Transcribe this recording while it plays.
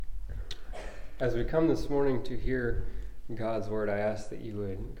As we come this morning to hear God's word, I ask that you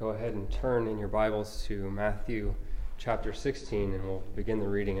would go ahead and turn in your Bibles to Matthew chapter 16, and we'll begin the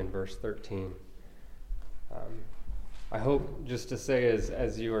reading in verse 13. I hope just to say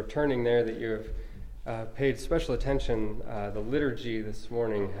as you are turning there that you have paid special attention. The liturgy this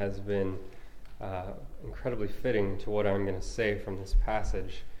morning has been incredibly fitting to what I'm going to say from this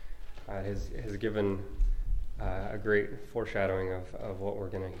passage. It has given a great foreshadowing of what we're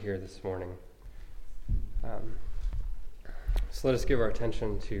going to hear this morning. So let us give our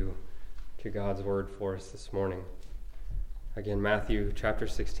attention to God's word for us this morning. Again, Matthew chapter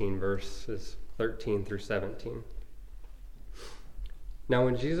 16, verses 13 through 17. Now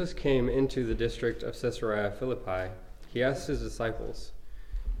when Jesus came into the district of Caesarea Philippi, he asked his disciples,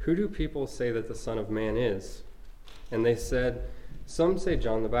 "Who do people say that the Son of Man is?" And they said, "Some say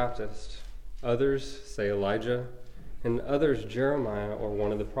John the Baptist, others say Elijah, and others Jeremiah or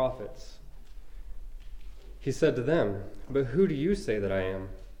one of the prophets." He said to them, "But who do you say that I am?"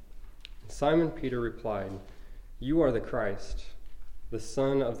 Simon Peter replied, "You are the Christ, the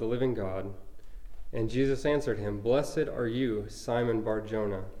Son of the living God." And Jesus answered him, "Blessed are you, Simon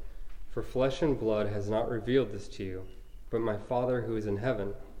Bar-Jonah, for flesh and blood has not revealed this to you, but my Father who is in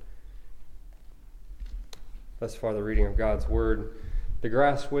heaven." Thus far the reading of God's word. The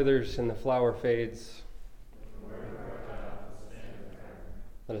grass withers and the flower fades.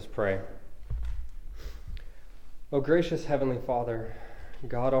 Let us pray. O gracious Heavenly Father,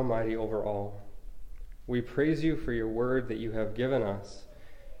 God Almighty over all, we praise you for your word that you have given us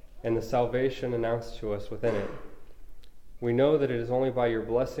and the salvation announced to us within it. We know that it is only by your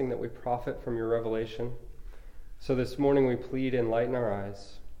blessing that we profit from your revelation. So this morning we plead, enlighten our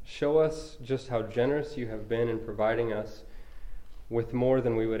eyes. Show us just how generous you have been in providing us with more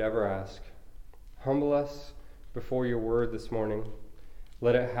than we would ever ask. Humble us before your word this morning.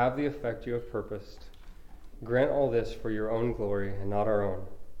 Let it have the effect you have purposed. Grant all this for your own glory and not our own.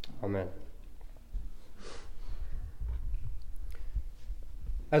 Amen.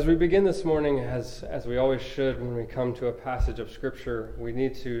 As we begin this morning, as we always should when we come to a passage of Scripture, we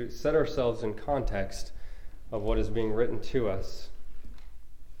need to set ourselves in context of what is being written to us.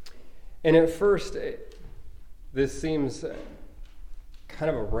 And at first, this seems kind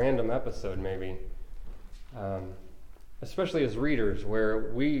of a random episode maybe, especially as readers,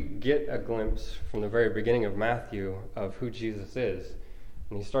 where we get a glimpse from the very beginning of Matthew of who Jesus is.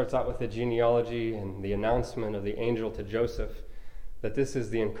 And he starts out with the genealogy and the announcement of the angel to Joseph that this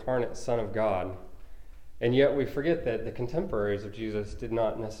is the incarnate Son of God. And yet we forget that the contemporaries of Jesus did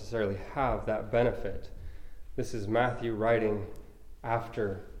not necessarily have that benefit. This is Matthew writing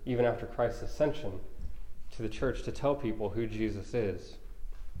even after Christ's ascension to the church to tell people who Jesus is.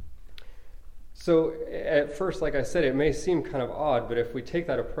 So at first, like I said, it may seem kind of odd, but if we take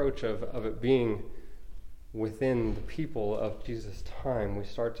that approach of it being within the people of Jesus' time, we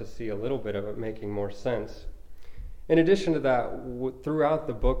start to see a little bit of it making more sense. In addition to that, throughout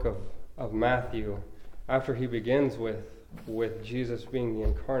the book of Matthew, after he begins with Jesus being the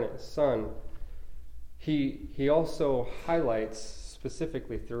incarnate Son, he also highlights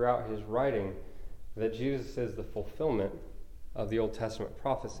specifically throughout his writing that Jesus is the fulfillment of the Old Testament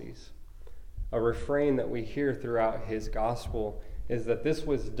prophecies. A refrain that we hear throughout his gospel is that this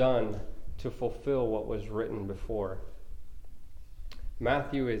was done to fulfill what was written before.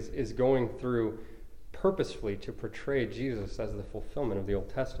 Matthew is going through purposefully to portray Jesus as the fulfillment of the Old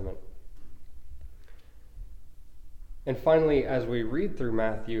Testament. And finally, as we read through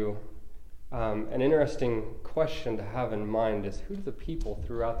Matthew, an interesting question to have in mind is, who do the people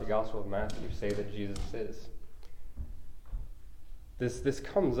throughout the Gospel of Matthew say that Jesus is? This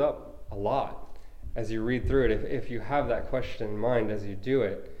comes up a lot as you read through it, if you have that question in mind as you do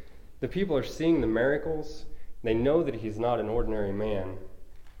it. The people are seeing the miracles. They know that he's not an ordinary man.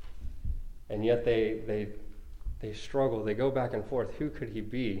 And yet they struggle. They go back and forth. Who could he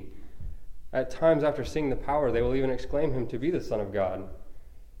be? At times after seeing the power, they will even exclaim him to be the Son of God.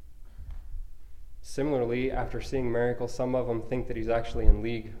 Similarly, after seeing miracles, some of them think that he's actually in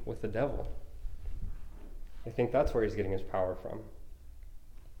league with the devil. They think that's where he's getting his power from.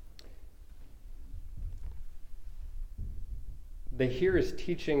 They hear his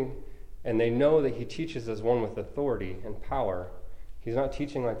teaching, and they know that he teaches as one with authority and power. He's not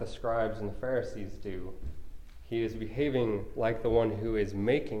teaching like the scribes and the Pharisees do. He is behaving like the one who is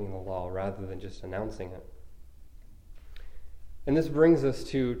making the law rather than just announcing it. And this brings us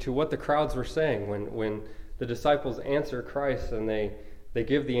to what the crowds were saying when the disciples answer Christ and they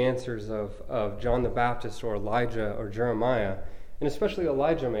give the answers of John the Baptist or Elijah or Jeremiah. And especially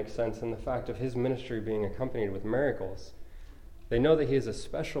Elijah makes sense in the fact of his ministry being accompanied with miracles. They know that he is a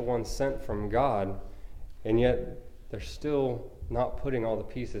special one sent from God, and yet they're still not putting all the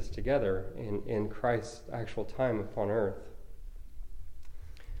pieces together in Christ's actual time upon earth.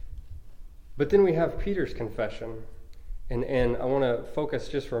 But then we have Peter's confession, and I want to focus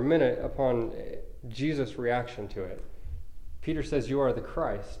just for a minute upon Jesus' reaction to it. Peter says, "You are the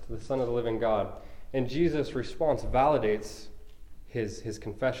Christ, the Son of the living God." And Jesus' response validates his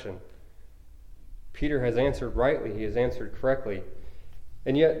confession. Peter has answered rightly. He has answered correctly.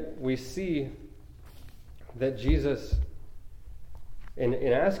 And yet we see that Jesus, in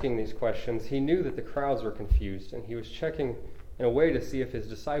asking these questions, he knew that the crowds were confused, and he was checking in a way to see if his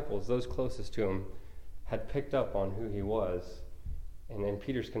disciples, those closest to him, had picked up on who he was. And then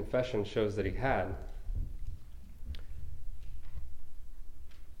Peter's confession shows that he had.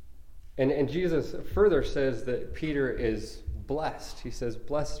 And Jesus further says that Peter is blessed. He says,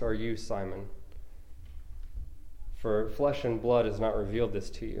 "Blessed are you, Simon, for flesh and blood has not revealed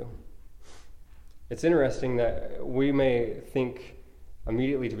this to you." It's interesting that we may think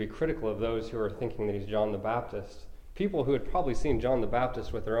immediately to be critical of those who are thinking that he's John the Baptist. People who had probably seen John the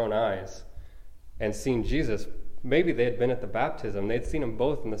Baptist with their own eyes and seen Jesus, maybe they had been at the baptism. They'd seen them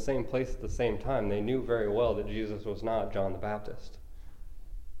both in the same place at the same time. They knew very well that Jesus was not John the Baptist.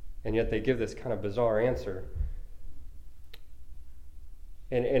 And yet they give this kind of bizarre answer.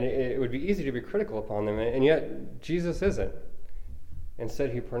 And it would be easy to be critical upon them, and yet Jesus isn't.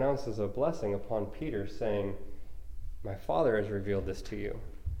 Instead, he pronounces a blessing upon Peter, saying, "My Father has revealed this to you."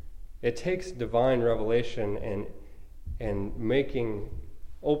 It takes divine revelation and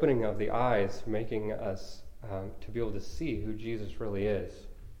opening of the eyes, making us to be able to see who Jesus really is.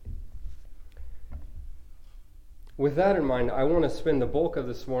 With that in mind, I want to spend the bulk of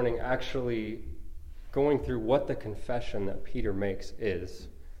this morning actually going through what the confession that Peter makes is.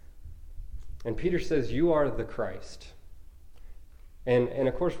 And Peter says, "You are the Christ." And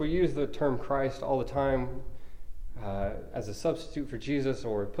of course, we use the term Christ all the time as a substitute for Jesus,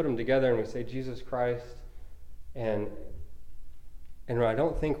 or we put them together and we say Jesus Christ. And I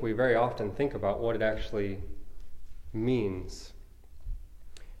don't think we very often think about what it actually means.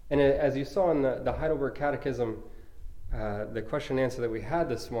 And as you saw in the Heidelberg Catechism, the question and answer that we had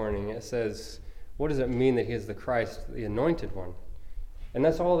this morning, it says, what does it mean that he is the Christ, the anointed one? And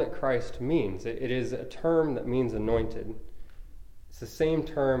that's all that Christ means. It is a term that means anointed. It's the same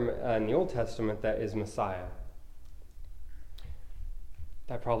term in the Old Testament that is Messiah.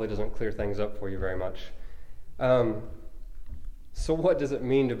 That probably doesn't clear things up for you very much. So what does it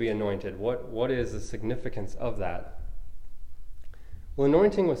mean to be anointed? What is the significance of that? Well,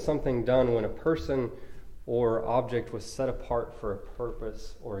 anointing was something done when a person or object was set apart for a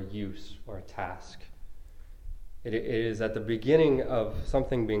purpose or a use or a task. It is at the beginning of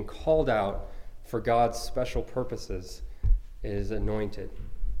something being called out for God's special purposes. It is anointed.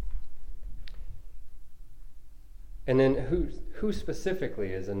 And then who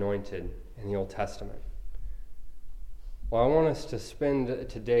specifically is anointed in the Old Testament? Well, I want us to spend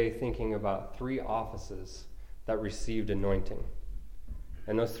today thinking about 3 offices that received anointing.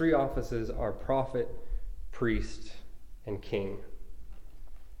 And those 3 offices are prophet, priest, and king.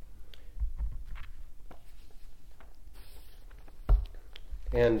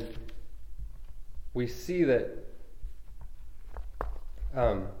 And we see that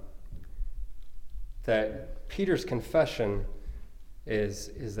Peter's confession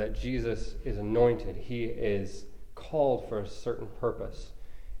is that Jesus is anointed. He is called for a certain purpose.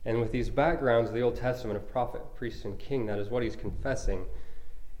 And with these backgrounds of the Old Testament of prophet, priest, and king, that is what he's confessing.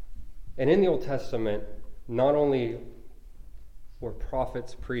 And in the Old Testament, not only were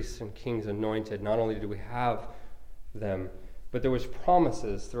prophets, priests, and kings anointed, not only do we have them, but there was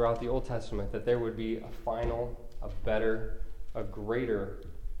promises throughout the Old Testament that there would be a final, a better, a greater,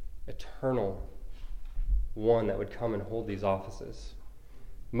 eternal one that would come and hold these offices.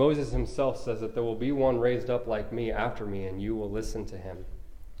 Moses himself says that there will be one raised up like me after me, and you will listen to him.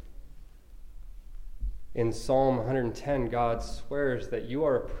 In Psalm 110, God swears that you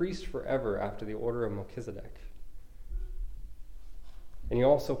are a priest forever after the order of Melchizedek. And he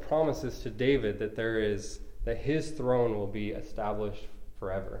also promises to David that his throne will be established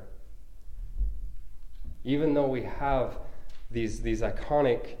forever. Even though we have these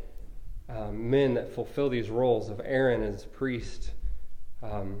iconic men that fulfill these roles of Aaron as priest,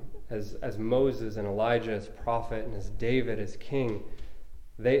 as Moses and Elijah as prophet, and as David as king,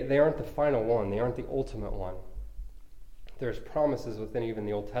 they aren't the final one. They aren't the ultimate one. There's promises within even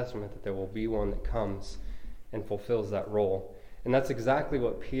the Old Testament that there will be one that comes and fulfills that role. And that's exactly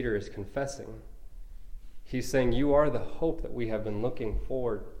what Peter is confessing. He's saying, you are the hope that we have been looking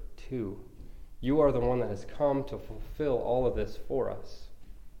forward to. You are the one that has come to fulfill all of this for us.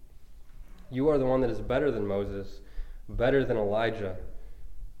 You are the one that is better than Moses, better than Elijah.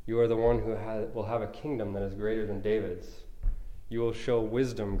 You are the one who will have a kingdom that is greater than David's. You will show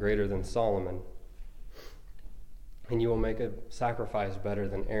wisdom greater than Solomon. And you will make a sacrifice better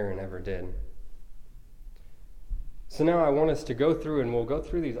than Aaron ever did. So now I want us to go through, and we'll go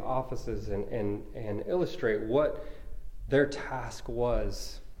through these offices and illustrate what their task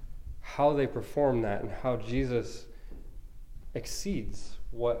was, how they performed that, and how Jesus exceeds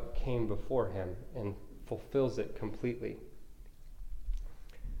what came before him and fulfills it completely.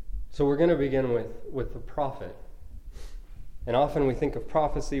 So we're going to begin with the prophet. And often we think of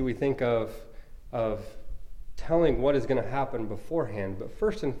prophecy, we think of telling what is going to happen beforehand. But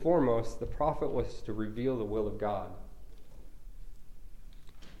first and foremost, the prophet was to reveal the will of God.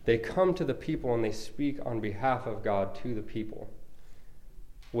 They come to the people and they speak on behalf of God to the people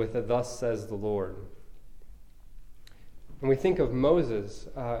with a "Thus says the Lord." And we think of Moses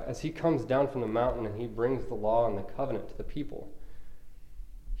as he comes down from the mountain and he brings the law and the covenant to the people.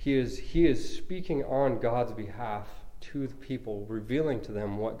 He is speaking on God's behalf to the people, revealing to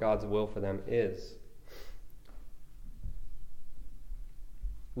them what God's will for them is.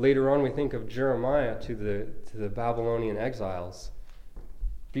 Later on, we think of Jeremiah to the Babylonian exiles.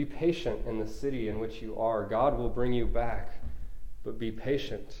 Be patient in the city in which you are. God will bring you back, but be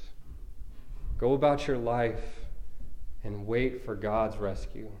patient. Go about your life and wait for God's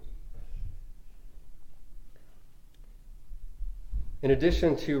rescue. In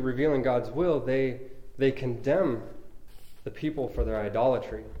addition to revealing God's will, they condemn the people for their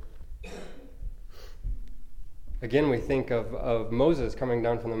idolatry. Again, we think of Moses coming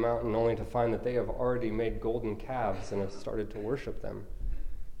down from the mountain only to find that they have already made golden calves and have started to worship them.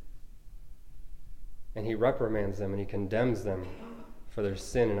 And he reprimands them and he condemns them for their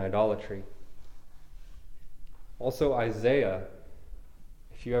sin and idolatry. Also, Isaiah,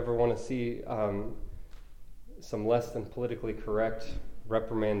 if you ever want to see some less than politically correct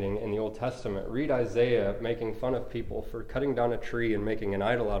reprimanding in the Old Testament, read Isaiah making fun of people for cutting down a tree and making an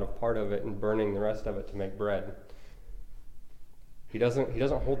idol out of part of it and burning the rest of it to make bread. He doesn't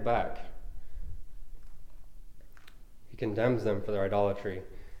hold back. He condemns them for their idolatry.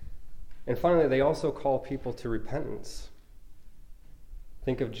 And finally, they also call people to repentance.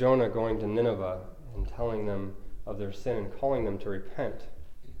 Think of Jonah going to Nineveh and telling them of their sin and calling them to repent.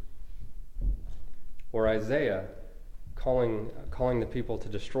 Or Isaiah calling the people to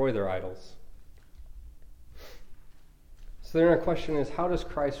destroy their idols. So then our question is, how does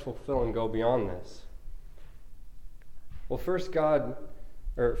Christ fulfill and go beyond this? Well, first,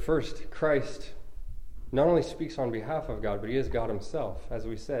 Christ not only speaks on behalf of God, but he is God himself. As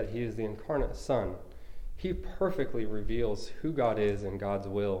we said, he is the incarnate Son. He perfectly reveals who God is and God's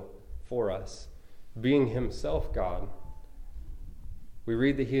will for us, being himself God. We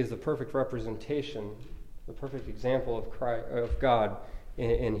read that he is the perfect representation, the perfect example of God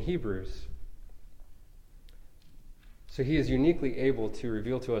in Hebrews. So he is uniquely able to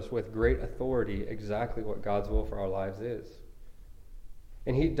reveal to us with great authority exactly what God's will for our lives is.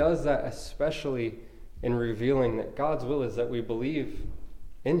 And he does that especially in revealing that God's will is that we believe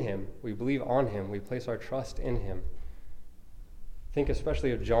in him, we believe on him, we place our trust in him. Think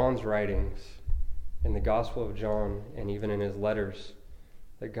especially of John's writings in the Gospel of John and even in his letters,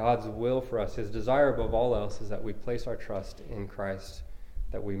 that God's will for us, his desire above all else, is that we place our trust in Christ,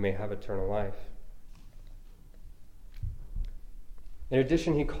 that we may have eternal life. In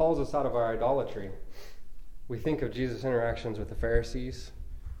addition, he calls us out of our idolatry. We think of Jesus' interactions with the Pharisees.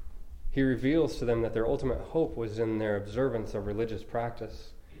 He reveals to them that their ultimate hope was in their observance of religious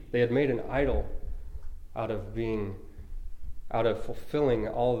practice. They had made an idol out of fulfilling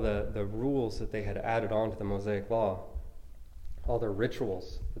all the rules that they had added on to the Mosaic Law, all the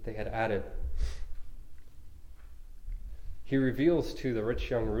rituals that they had added. He reveals to the rich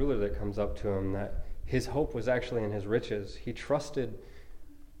young ruler that comes up to him that his hope was actually in his riches. He trusted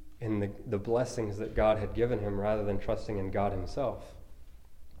in the blessings that God had given him rather than trusting in God himself.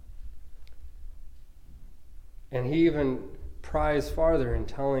 And he even pries farther in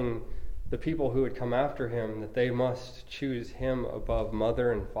telling the people who would come after him that they must choose him above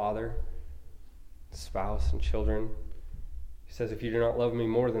mother and father, spouse and children. He says, if you do not love me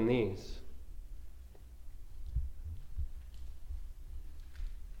more than these.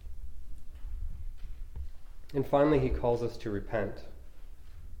 And finally, he calls us to repent.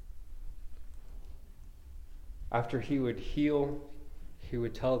 After he would heal, he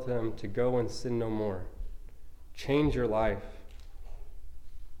would tell them to go and sin no more. Change your life.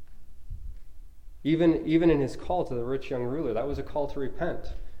 Even in his call to the rich young ruler, that was a call to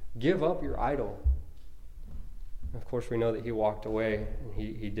repent. Give up your idol. Of course, we know that he walked away, and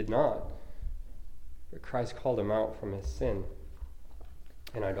he did not. But Christ called him out from his sin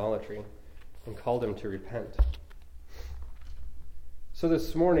and idolatry and called him to repent. So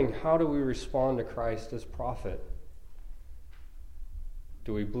this morning, how do we respond to Christ as prophet?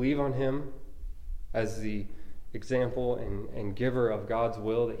 Do we believe on him as the example and giver of God's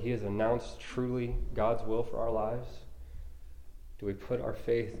will, that he has announced truly God's will for our lives? Do we put our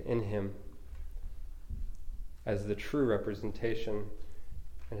faith in him as the true representation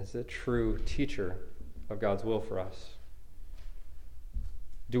and as the true teacher of God's will for us?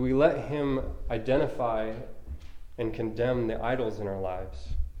 Do we let him identify and condemn the idols in our lives?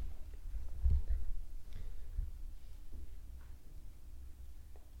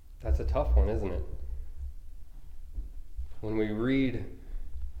 That's a tough one, isn't it? When we read,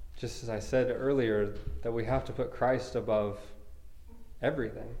 just as I said earlier, that we have to put Christ above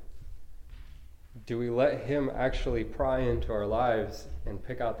everything, do we let him actually pry into our lives and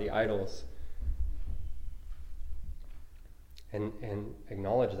pick out the idols and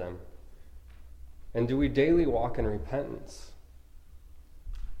acknowledge them? And do we daily walk in repentance?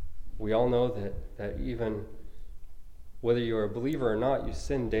 We all know that even whether you're a believer or not, you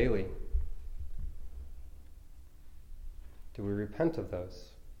sin daily. Do we repent of those?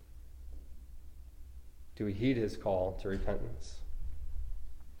 Do we heed his call to repentance?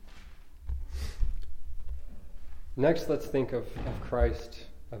 Next, let's think of Christ,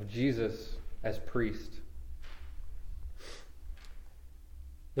 of Jesus as priest.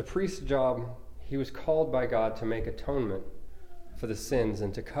 The priest's job, he was called by God to make atonement for the sins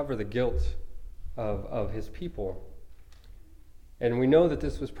and to cover the guilt of his people. And we know that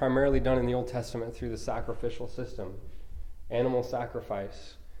this was primarily done in the Old Testament through the sacrificial system, animal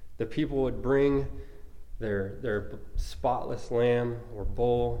sacrifice. The people would bring their spotless lamb or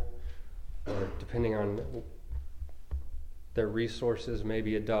bull, or depending on their resources,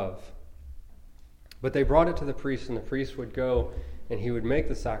 maybe a dove. But they brought it to the priest, and the priest would go and he would make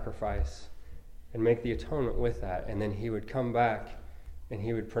the sacrifice and make the atonement with that. And then he would come back and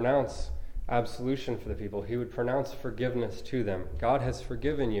he would pronounce absolution for the people. He would pronounce forgiveness to them. God has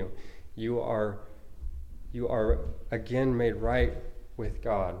forgiven you. You are again made right with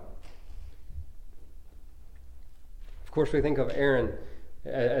God. Of course, we think of Aaron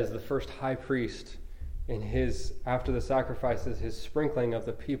as the first high priest in his, after the sacrifices, his sprinkling of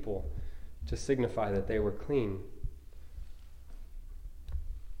the people to signify that they were clean.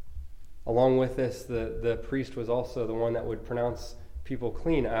 Along with this, the priest was also the one that would pronounce people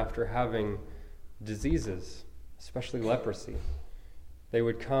clean after having diseases, especially leprosy. They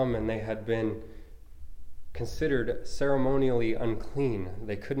would come and they had been considered ceremonially unclean.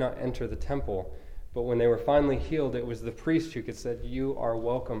 They could not enter the temple. But when they were finally healed, it was the priest who could say, "You are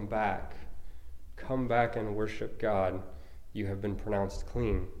welcome back. Come back and worship God. You have been pronounced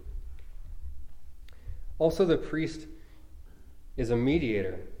clean." Also, the priest is a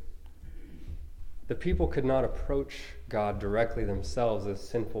mediator. The people could not approach God directly themselves as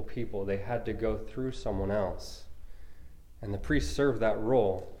sinful people. They had to go through someone else. And the priest served that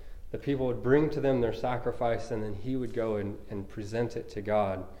role. The people would bring to them their sacrifice, and then he would go and present it to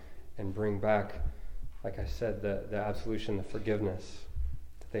God and bring back, like I said, the absolution, the forgiveness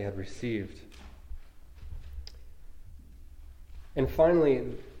that they had received. And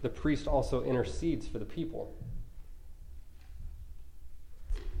finally, the priest also intercedes for the people.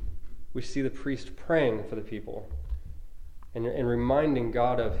 We see the priest praying for the people and reminding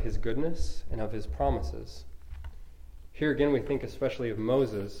God of his goodness and of his promises. Here again, we think especially of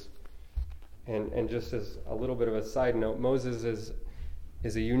Moses. And just as a little bit of a side note, Moses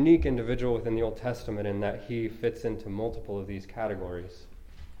is a unique individual within the Old Testament in that he fits into multiple of these categories.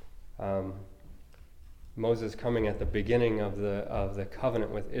 Moses, coming at the beginning of the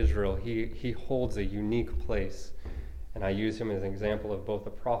covenant with Israel, he holds a unique place. And I use him as an example of both a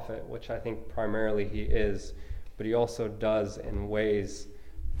prophet, which I think primarily he is, but he also does in ways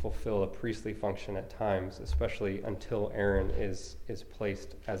fulfill a priestly function at times, especially until Aaron is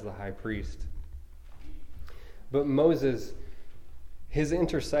placed as the high priest. But Moses, his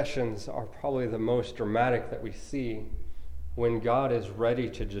intercessions are probably the most dramatic that we see. When God is ready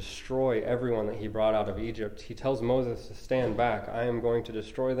to destroy everyone that he brought out of Egypt, he tells Moses to stand back. I am going to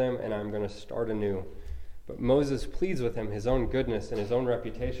destroy them, and I'm going to start anew. But Moses pleads with him his own goodness and his own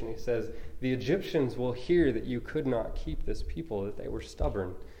reputation. He says, the Egyptians will hear that you could not keep this people, that they were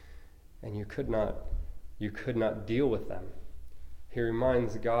stubborn, and you could not deal with them. He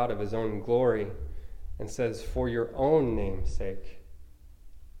reminds God of his own glory and says, for your own name's sake,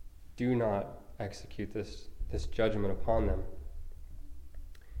 do not execute this judgment upon them.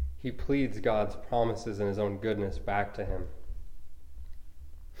 He pleads God's promises and his own goodness back to him.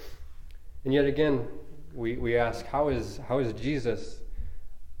 And yet again, we ask, how is Jesus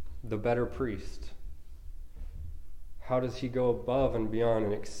the better priest? How does he go above and beyond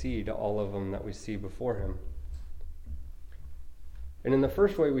and exceed all of them that we see before him? And in the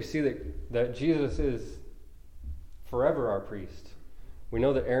first way, we see that Jesus is forever our priest. We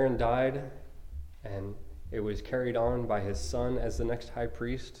know that Aaron died, and it was carried on by his son as the next high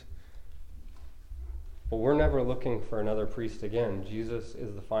priest. But we're never looking for another priest again. Jesus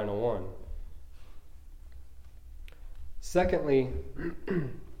is the final one. Secondly,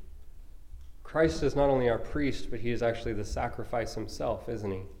 Christ is not only our priest, but he is actually the sacrifice himself,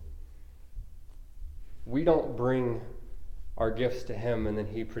 isn't he? We don't bring our gifts to him and then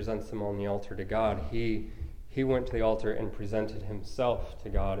he presents them on the altar to God. He went to the altar and presented himself to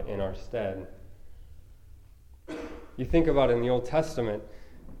God in our stead. You think about in the Old Testament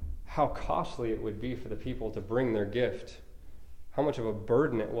how costly it would be for the people to bring their gift, how much of a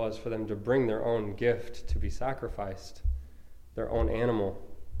burden it was for them to bring their own gift to be sacrificed, their own animal.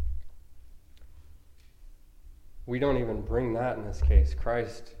 We don't even bring that in this case.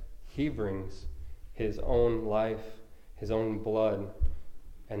 Christ, he brings his own life, his own blood,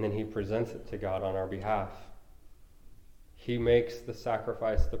 and then he presents it to God on our behalf. He makes the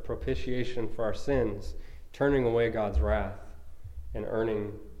sacrifice, the propitiation for our sins, turning away God's wrath and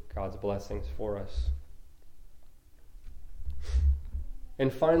earning God's blessings for us.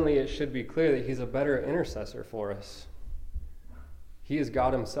 And finally, it should be clear that he's a better intercessor for us. He is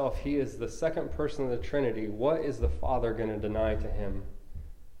God himself. He is the second person of the Trinity. What is the Father going to deny to him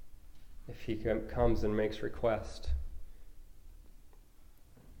if he comes and makes request?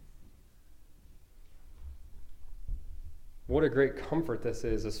 What a great comfort this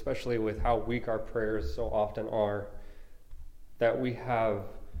is, especially with how weak our prayers so often are, that we have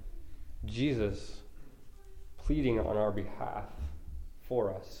Jesus pleading on our behalf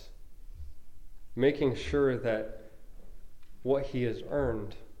for us, making sure that what he has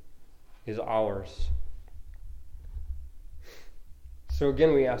earned is ours. So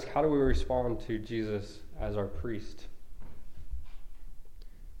again, we ask, how do we respond to Jesus as our priest?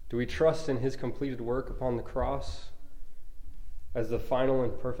 Do we trust in his completed work upon the cross as the final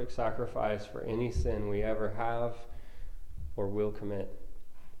and perfect sacrifice for any sin we ever have or will commit?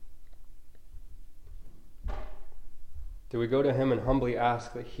 Do we go to him and humbly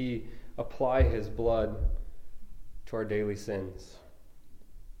ask that he apply his blood to our daily sins?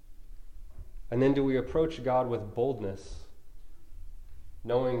 And then do we approach God with boldness,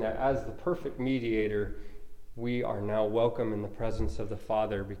 knowing that as the perfect mediator, we are now welcome in the presence of the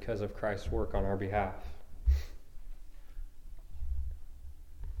Father because of Christ's work on our behalf?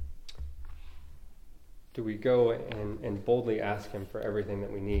 Do we go and boldly ask him for everything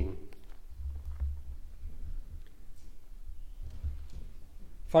that we need?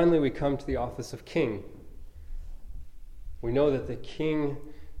 Finally, we come to the office of king. We know that the king,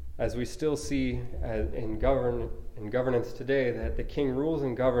 as we still see in governance today, that the king rules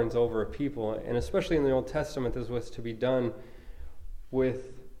and governs over a people, and especially in the Old Testament, this was to be done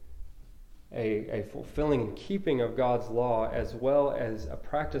with a fulfilling and keeping of God's law, as well as a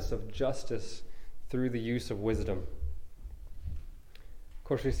practice of justice through the use of wisdom. Of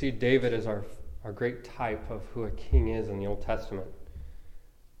course, we see David as our great type of who a king is in the Old Testament,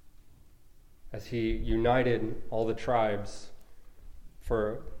 as he united all the tribes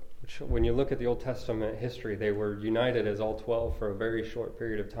which, when you look at the Old Testament history, they were united as all 12 for a very short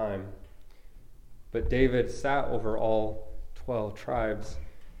period of time. But David sat over all 12 tribes,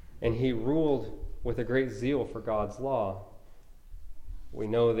 and he ruled with a great zeal for God's law. We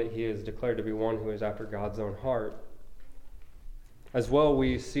know that he is declared to be one who is after God's own heart. As well,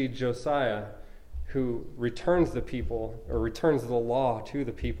 we see Josiah, who returns the law to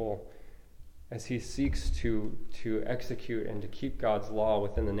the people as he seeks to execute and to keep God's law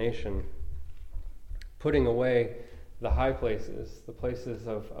within the nation, putting away the high places, the places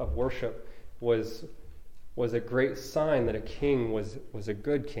of worship, was a great sign that a king was a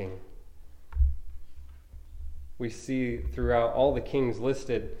good king. We see throughout all the kings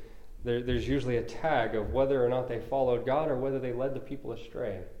listed, there's usually a tag of whether or not they followed God or whether they led the people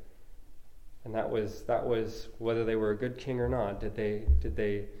astray. And that was whether they were a good king or not. Did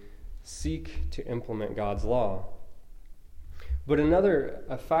they seek to implement God's law? But another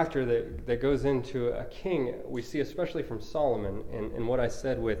factor that goes into a king, we see especially from Solomon, and what I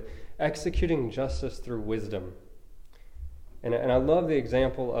said with executing justice through wisdom. And I love the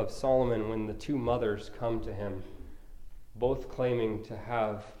example of Solomon when the two mothers come to him, both claiming to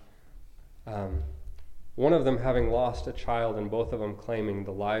have one of them having lost a child and both of them claiming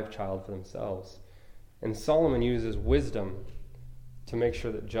the live child for themselves. And Solomon uses wisdom to make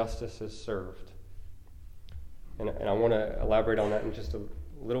sure that justice is served. And I want to elaborate on that in just a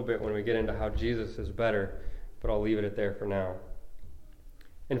little bit when we get into how Jesus is better, but I'll leave it there for now.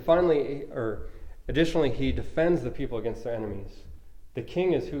 And finally, additionally, he defends the people against their enemies. The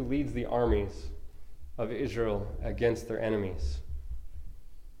king is who leads the armies of Israel against their enemies.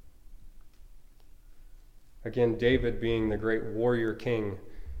 Again, David being the great warrior king,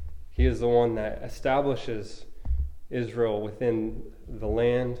 he is the one that establishes Israel within the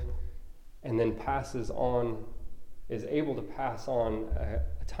land and then is able to pass on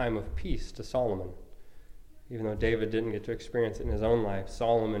a time of peace to Solomon. Even though David didn't get to experience it in his own life,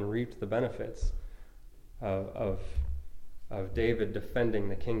 Solomon reaped the benefits of David defending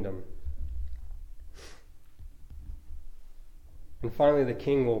the kingdom. And finally, the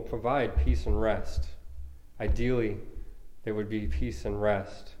king will provide peace and rest. Ideally, there would be peace and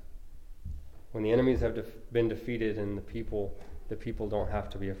rest when the enemies have been defeated and the people don't have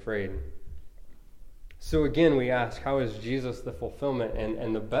to be afraid. So again, we ask, how is Jesus the fulfillment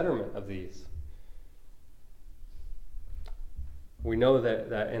and the betterment of these? We know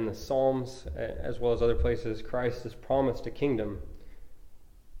that in the Psalms, as well as other places, Christ has promised a kingdom,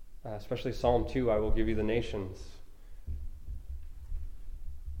 especially Psalm 2, I will give you the nations.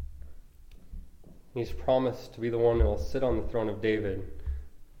 He's promised to be the one who will sit on the throne of David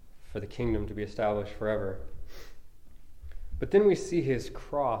for the kingdom to be established forever. But then we see his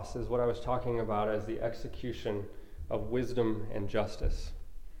cross as what I was talking about as the execution of wisdom and justice,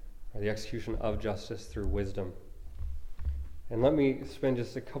 or the execution of justice through wisdom. And let me spend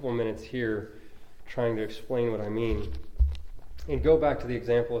just a couple minutes here trying to explain what I mean. And go back to the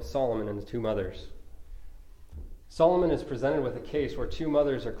example of Solomon and the two mothers. Solomon is presented with a case where two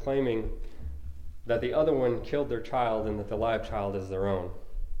mothers are claiming that the other one killed their child and that the live child is their own.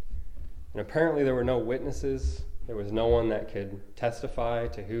 And apparently there were no witnesses. There was no one that could testify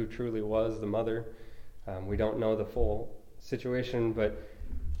to who truly was the mother. We don't know the full situation, but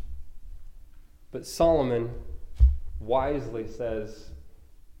Solomon wisely says,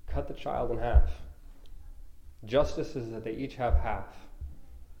 cut the child in half. Justice is that they each have half.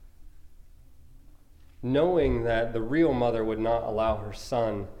 Knowing that the real mother would not allow her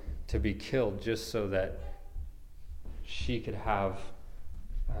son to be killed just so that she could have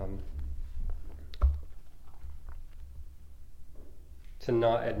to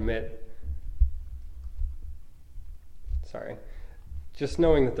not admit, just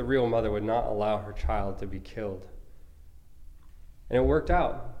knowing that the real mother would not allow her child to be killed. And it worked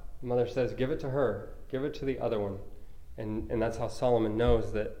out. The mother says, give it to her, give it to the other one. And that's how Solomon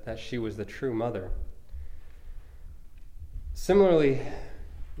knows that she was the true mother. Similarly,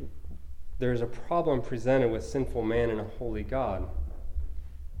 there's a problem presented with sinful man and a holy God.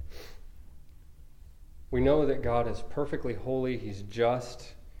 We know that God is perfectly holy, he's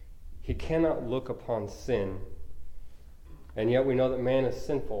just, he cannot look upon sin, and yet we know that man is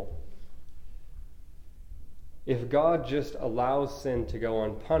sinful. If God just allows sin to go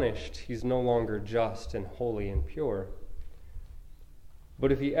unpunished, he's no longer just and holy and pure.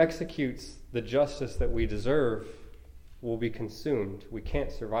 But if he executes the justice that we deserve, we'll be consumed. We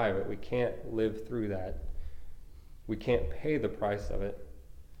can't survive it. We can't live through that. We can't pay the price of it.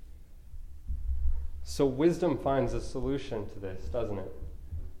 So wisdom finds a solution to this, doesn't it?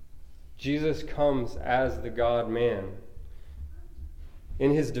 Jesus comes as the God-man.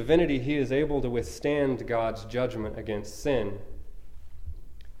 In his divinity, he is able to withstand God's judgment against sin.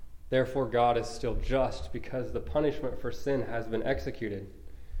 Therefore, God is still just because the punishment for sin has been executed.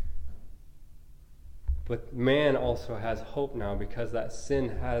 But man also has hope now because that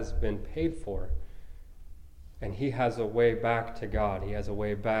sin has been paid for. And he has a way back to God. He has a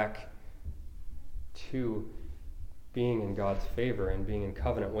way back to being in God's favor and being in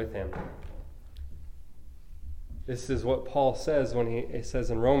covenant with him. This is what Paul says when he says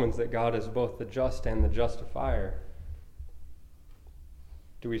in Romans that God is both the just and the justifier.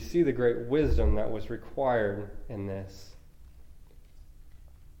 Do we see the great wisdom that was required in this?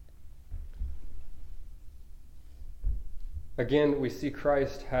 Again, we see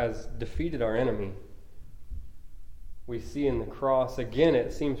Christ has defeated our enemy. We see in the cross, again,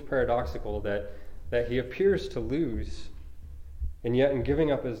 it seems paradoxical that he appears to lose, and yet in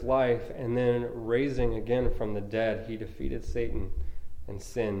giving up his life and then raising again from the dead, he defeated Satan and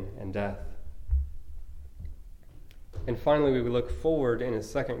sin and death. And finally, we look forward in his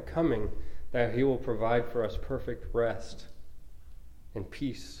second coming that he will provide for us perfect rest and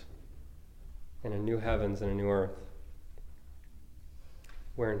peace in a new heavens and a new earth,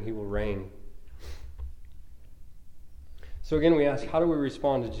 wherein he will reign. So again, we ask, how do we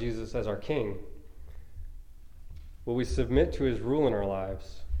respond to Jesus as our King? Will we submit to his rule in our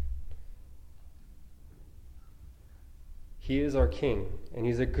lives? He is our King, and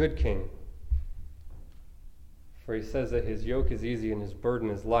he's a good King. For he says that his yoke is easy and his burden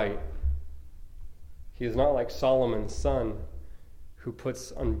is light. He is not like Solomon's son, who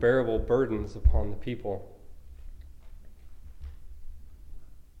puts unbearable burdens upon the people.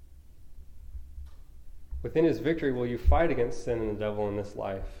 Within his victory, will you fight against sin and the devil in this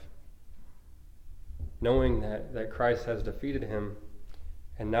life, knowing that Christ has defeated him,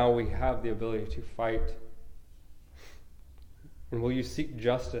 and now we have the ability to fight? And will you seek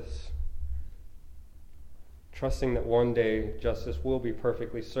justice, trusting that one day justice will be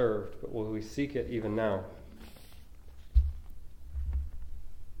perfectly served, but will we seek it even now?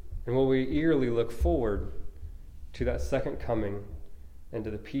 And will we eagerly look forward to that second coming and to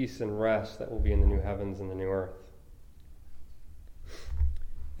the peace and rest that will be in the new heavens and the new earth?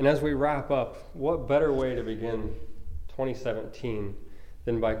 And as we wrap up, what better way to begin 2017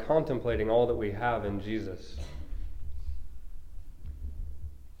 than by contemplating all that we have in Jesus?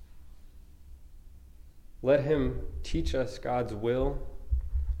 Let him teach us God's will.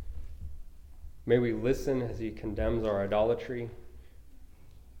 May we listen as he condemns our idolatry.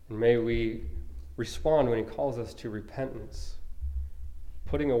 And may we respond when he calls us to repentance,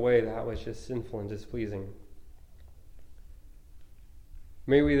 putting away that which is sinful and displeasing.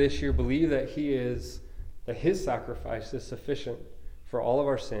 May we this year believe that his sacrifice is sufficient for all of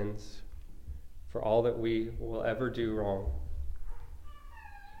our sins, for all that we will ever do wrong.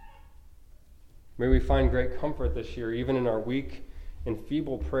 May we find great comfort this year, even in our weak and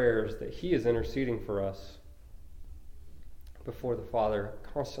feeble prayers, that he is interceding for us before the Father,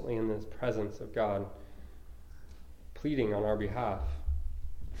 constantly in the presence of God, pleading on our behalf.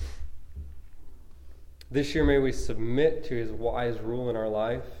 This year, may we submit to his wise rule in our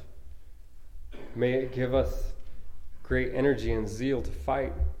life. May it give us great energy and zeal to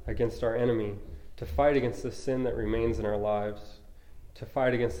fight against our enemy, to fight against the sin that remains in our lives, to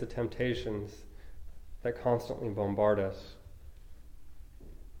fight against the temptations that constantly bombard us.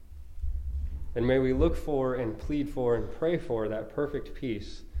 And may we look for and plead for and pray for that perfect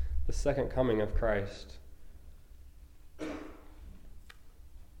peace, the second coming of Christ.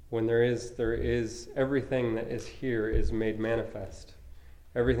 When there is everything that is here is made manifest.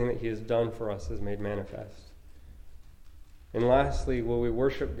 Everything that he has done for us is made manifest. And lastly, will we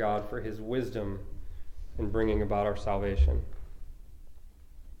worship God for his wisdom in bringing about our salvation?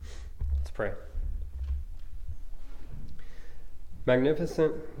 Let's pray.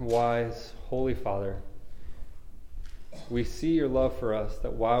 Magnificent, wise, holy Father, we see your love for us,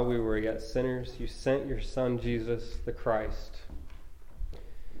 that while we were yet sinners, you sent your Son, Jesus the Christ.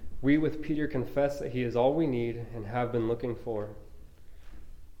 We with Peter confess that he is all we need and have been looking for.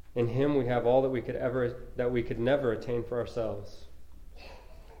 In him we have all that we could never attain for ourselves.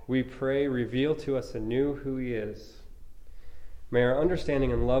 We pray, reveal to us anew who he is. May our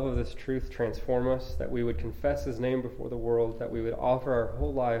understanding and love of this truth transform us, that we would confess his name before the world, that we would offer our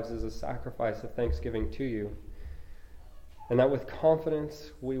whole lives as a sacrifice of thanksgiving to you, and that with confidence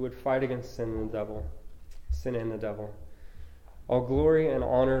we would fight against sin and the devil. All glory and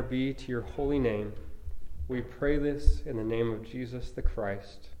honor be to your holy name. We pray this in the name of Jesus the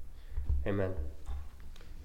Christ. Amen.